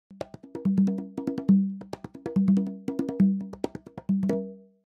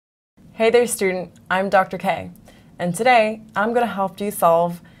Hey there student, I'm Dr. K, and today I'm going to help you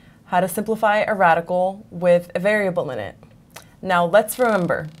solve how to simplify a radical with a variable in it. Now let's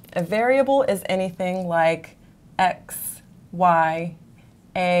remember, a variable is anything like x, y,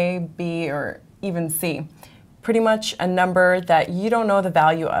 a, b, or even c. Pretty much a number that you don't know the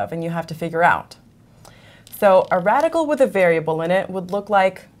value of and you have to figure out. So a radical with a variable in it would look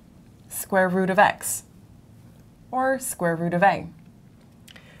like square root of x or square root of a.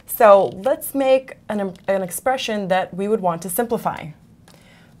 So let's make an expression that we would want to simplify.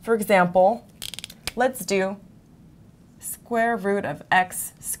 For example, let's do square root of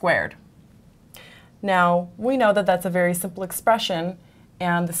x squared. Now, we know that that's a very simple expression,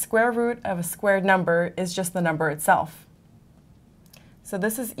 and the square root of a squared number is just the number itself. So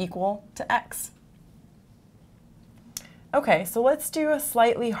this is equal to x. Okay, so let's do a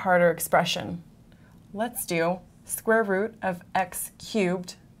slightly harder expression. Let's do square root of x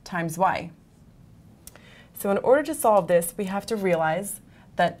cubed times y. So in order to solve this, we have to realize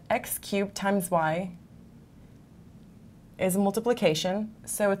that x cubed times y is a multiplication,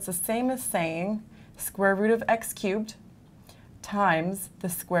 so it's the same as saying square root of x cubed times the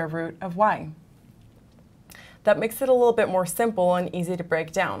square root of y. That makes it a little bit more simple and easy to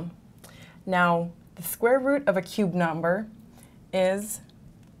break down. Now, the square root of a cubed number is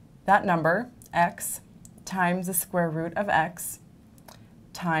that number, x, times the square root of x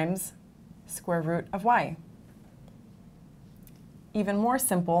times square root of y. Even more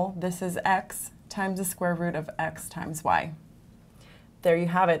simple, this is x times the square root of x times y. There you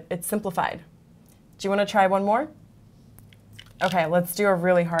have it. It's simplified. Do you want to try one more? Okay, let's do a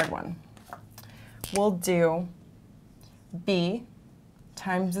really hard one. We'll do b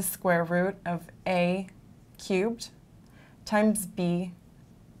times the square root of a cubed times b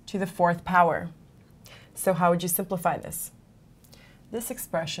to the fourth power. So how would you simplify this? This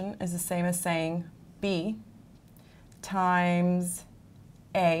expression is the same as saying b times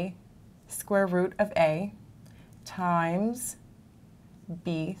a square root of a times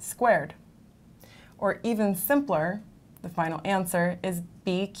b squared. Or even simpler, the final answer is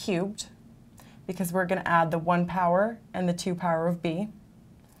b cubed, because we're going to add the 1 power and the 2 power of b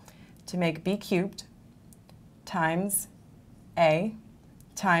to make b cubed times a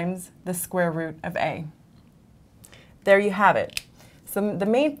times the square root of a. There you have it. So the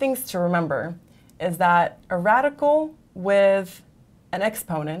main things to remember is that a radical with an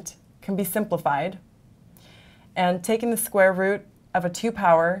exponent can be simplified, and taking the square root of a 2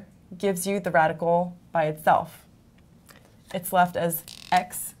 power gives you the radical by itself. It's left as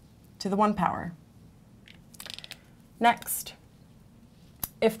x to the 1 power. Next,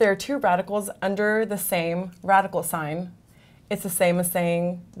 if there are two radicals under the same radical sign, it's the same as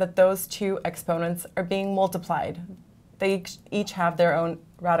saying that those two exponents are being multiplied. They each have their own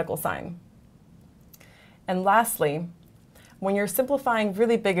radical sign. And lastly, when you're simplifying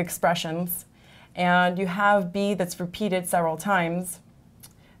really big expressions and you have b that's repeated several times,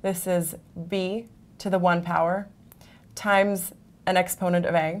 this is b to the 1 power times an exponent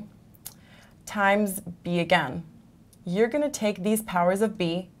of a times b again. You're going to take these powers of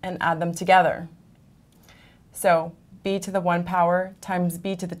b and add them together. So b to the 1 power times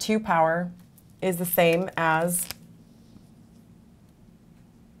b to the 2 power is the same as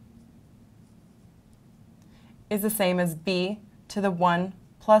b to the 1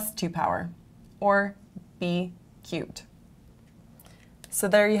 plus 2 power, or b cubed. So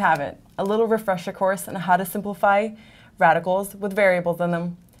there you have it, a little refresher course on how to simplify radicals with variables in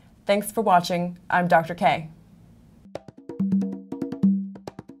them. Thanks for watching. I'm Dr. K.